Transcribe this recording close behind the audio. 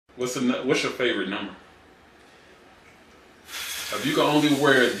What's your favorite number? If you can only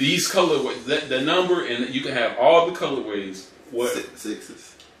wear these colorways, the number, and you can have all the colorways. What?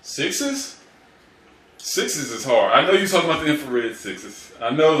 Sixes. Sixes? Sixes is hard. I know you're talking about the infrared sixes. I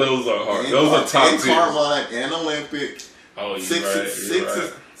know those are hard. And those are top and tier. Carmine and Olympic. Oh, you're sixes, right. You're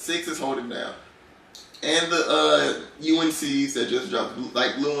right. Sixes hold it down. And the UNCs that just dropped,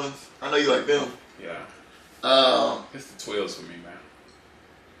 like blue ones. I know you like them. Yeah. It's the 12s for me, man.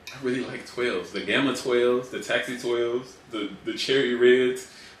 I really like 12s. The Gamma 12s, the Taxi 12s, the Cherry Reds.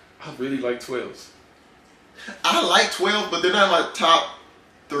 I really like 12s. I like 12, but they're not my top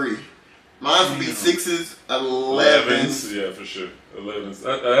 3. Mine would be 6s, 11s. Yeah, for sure. 11s.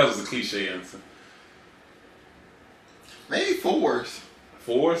 That was a cliche answer. Maybe 4s.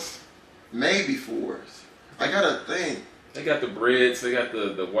 4s? Maybe 4s. I gotta think. They got the breads. They got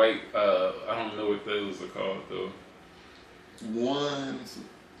the white. I don't know what those are called though. 1s.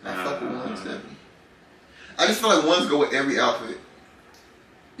 I fuck with 1s heavy. I just feel like 1s go with every outfit.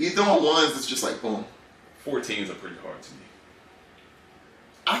 You throw on 1s, it's just like boom. 14s are pretty hard to me.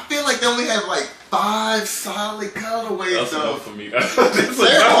 I feel like they only have like 5 solid colorways. That's though. enough for me. They're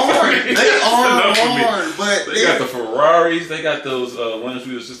hard. They are hard, but they got the Ferraris. They got those ones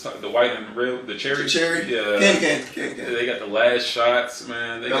we was just talking. The white and red, the cherry. The cherry. Yeah. Can. They got the last shots,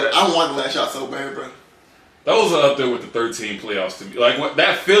 man. I want the last shot so bad, bro. Those are up there with the 13 playoffs to me. Like what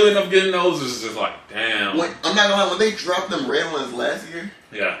that feeling of getting those is just like, damn. I'm not gonna lie. When they dropped them red ones last year,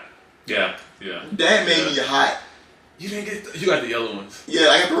 yeah. That made me hot. You didn't get. You got the yellow ones. Yeah,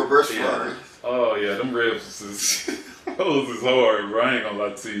 I got the reverse Ferrari. Oh yeah, them reds is those is hard, bro. I ain't gonna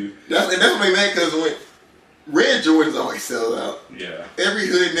lie to you. That's what made me mad because when red Jordans always sell out. Yeah. Every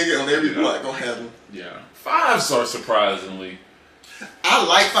hood nigga on every block gonna have them. Yeah. 5s are surprisingly. I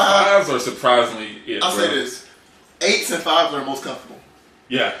like 5s. 5s are surprisingly. I'll say this: 8s and 5s are the most comfortable.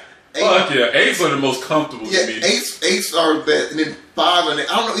 Yeah. Fuck yeah, 8s are the most comfortable to me. 8s are the best, and then 5, and then,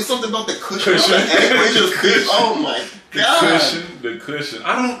 I don't know, it's something about the cushion. Oh my god, the cushion.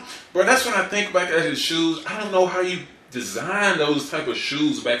 Bro. That's when I think back at his shoes. I don't know how you designed those type of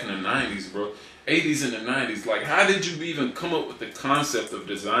shoes back in the 90s, bro. 80s and the 90s. Like, how did you even come up with the concept of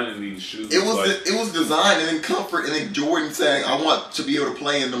designing these shoes? It was design and then comfort, and then Jordan saying, "I want to be able to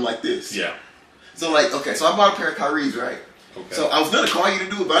play in them like this." Yeah. So like, okay, so I bought a pair of Kyrie's, right? Okay. So I was gonna call you to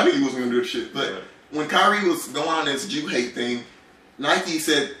do it, but I knew you wasn't gonna do the shit. But when Kyrie was going on this Jew hate thing, Nike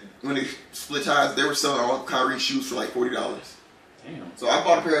said when they split ties, they were selling all Kyrie's shoes for like $40. Damn. So I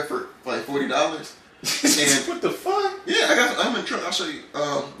bought a pair for like $40. And what the fuck? Yeah, I'm in trunk. I'll show you.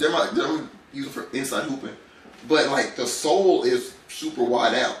 I'm using for inside hooping, but like the sole is super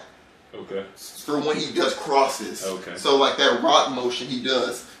wide out. Okay. For when he does crosses. Okay. So like that rock motion he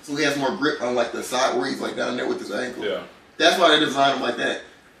does, so he has more grip on like the side where he's like down there with his ankle. Yeah. That's why they designed him like that.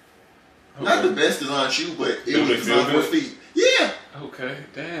 Okay. Not the best designed shoe, but it was designed for feet. Yeah. Okay.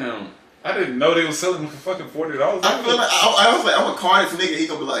 Damn. I didn't know they were selling them for fucking $40. I feel like I was like, I'm gonna call this nigga. He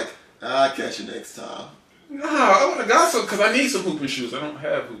gonna be like, I'll catch you next time. Nah, I would have got some because I need some hooping shoes. I don't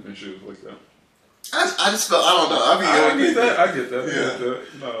have hooping shoes like that. I just felt, I don't know. I get that. I get that.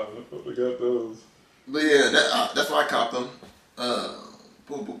 Yeah. No, we got those. But yeah, that's why I copped them.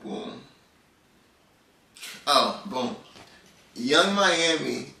 Boom. Oh, boom. Young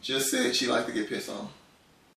Miami just said she liked to get pissed on.